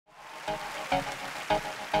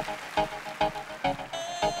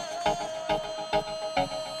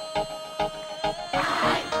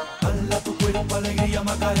Alegría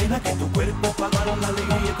Macarena, que tu cuerpo es para dar la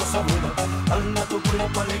alegría y cosas buenas. Dala tu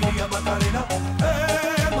cuerpo alegría Macarena,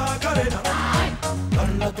 Macarena.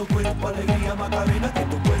 Dala tu cuerpo alegría Macarena, que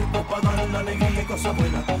tu cuerpo es para dar la alegría y cosas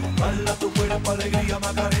buenas. Dala tu cuerpo alegría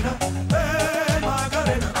Macarena,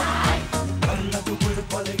 Macarena. Dala tu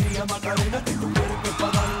cuerpo alegría Macarena, que tu cuerpo es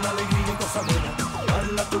para dar la alegría y cosas buenas.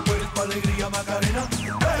 Dala tu cuerpo alegría Macarena,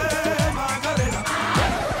 Macarena.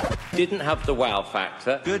 Didn't have the wow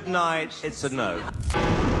factor. Good night, it's a no.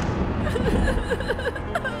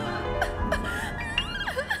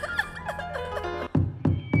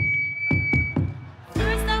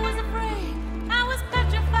 First I was afraid, I was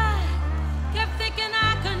petrified. Kept thinking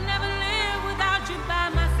I could never live without you by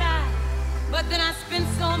my side. But then I spent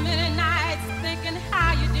so many nights thinking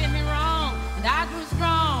how you did me wrong. And I grew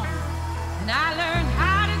strong, and I learned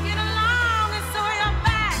how to get along. And so you're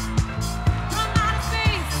back from outer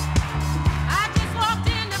space. I just walked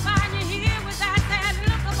in to find you here with that sad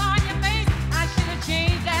look upon your face. I should have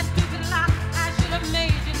changed that stupid lock. I should have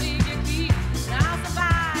made you leave your key. And I'll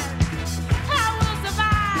survive. I will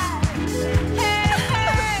survive. Hey, hey.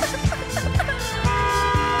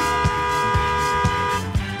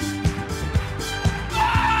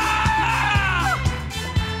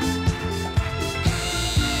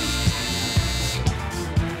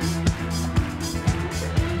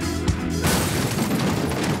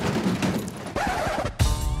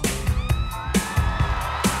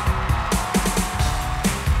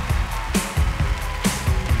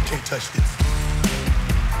 Can't touch this.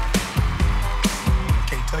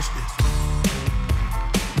 Can't touch this.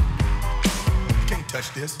 Can't touch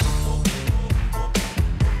this.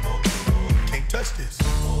 Can't touch this.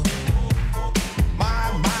 My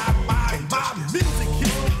music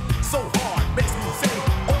hits me so hard, makes me say,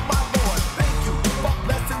 oh my Lord, thank you for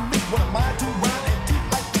blessing me. What am I to rhyme and do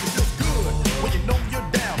like this? Feels good when you know you're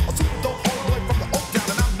down. A super dope homeboy from the Oak Town,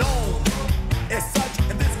 and I'm known as such.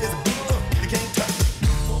 And this is a beat you can't touch.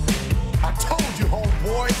 I told you,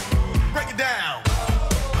 homeboy, break it down.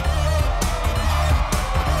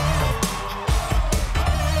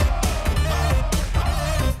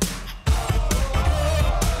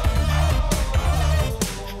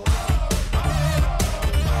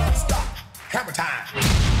 Stop. Hammer time.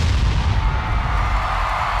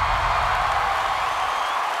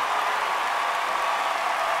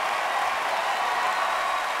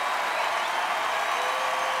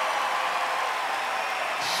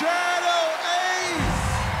 Shadow Ace!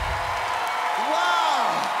 Wow!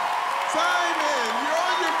 Simon, you're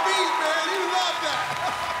on your feet, man. You love that.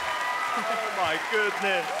 Oh my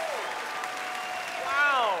goodness.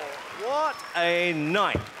 Wow, what a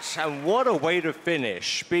night and what a way to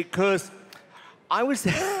finish, because I was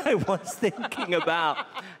thinking about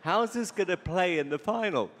how's this going to play in the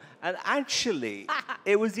final, and actually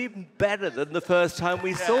it was even better than the first time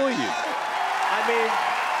we saw you. I mean,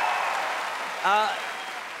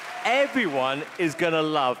 everyone is going to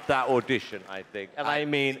love that audition, I think, and I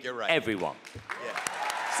mean you're right. everyone.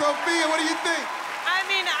 Sophia, what do you think? I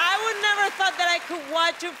mean, I would never thought that I could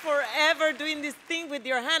watch you forever doing this thing with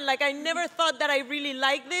your hand. Like, I never thought that I really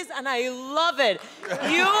like this, and I love it.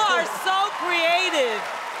 You are so creative.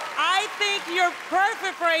 I think you're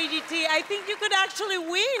perfect for AGT. I think you could actually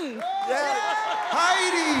win.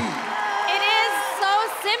 Heidi! It is so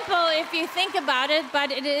simple if you think about it,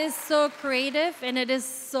 but it is so creative and it is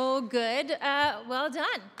so good. Well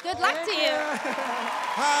done. Good luck to you.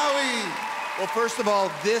 Howie! Well, first of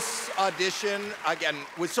all, this audition, again,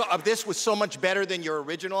 this was so much better than your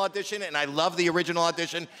original audition, and I love the original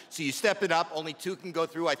audition, so you stepped it up. Only 2 can go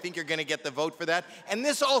through. I think you're going to get the vote for that. And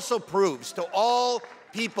this also proves to all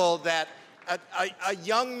people that a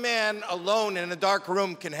young man alone in a dark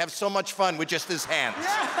room can have so much fun with just his hands.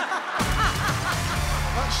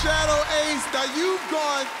 Shadow Ace, now you've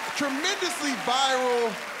gone tremendously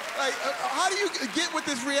viral. Like, how do you get with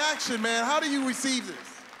this reaction, man? How do you receive this?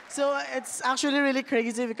 So it's actually really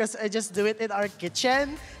crazy because I just do it in our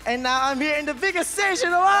kitchen, and now I'm here in the biggest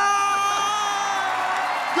station. Wow!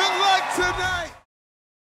 Good luck tonight!